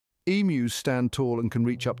Emus stand tall and can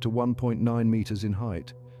reach up to 1.9 meters in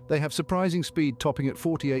height. They have surprising speed topping at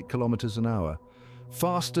 48 kilometers an hour,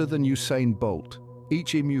 faster than Usain Bolt.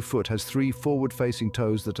 Each emu foot has 3 forward-facing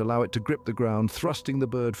toes that allow it to grip the ground, thrusting the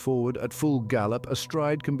bird forward. At full gallop, a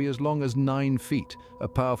stride can be as long as 9 feet. A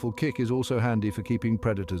powerful kick is also handy for keeping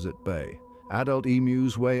predators at bay. Adult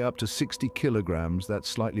emus weigh up to 60 kilograms, that's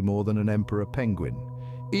slightly more than an emperor penguin.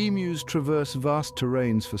 Emus traverse vast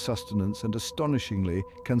terrains for sustenance and, astonishingly,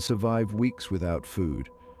 can survive weeks without food.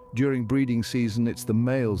 During breeding season, it's the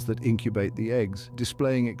males that incubate the eggs,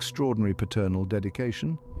 displaying extraordinary paternal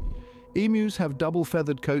dedication. Emus have double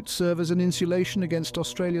feathered coats serve as an insulation against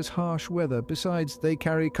Australia's harsh weather. Besides, they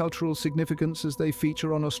carry cultural significance as they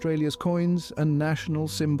feature on Australia's coins and national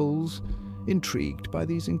symbols. Intrigued by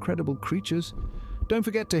these incredible creatures? Don't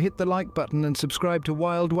forget to hit the like button and subscribe to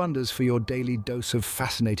Wild Wonders for your daily dose of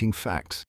fascinating facts.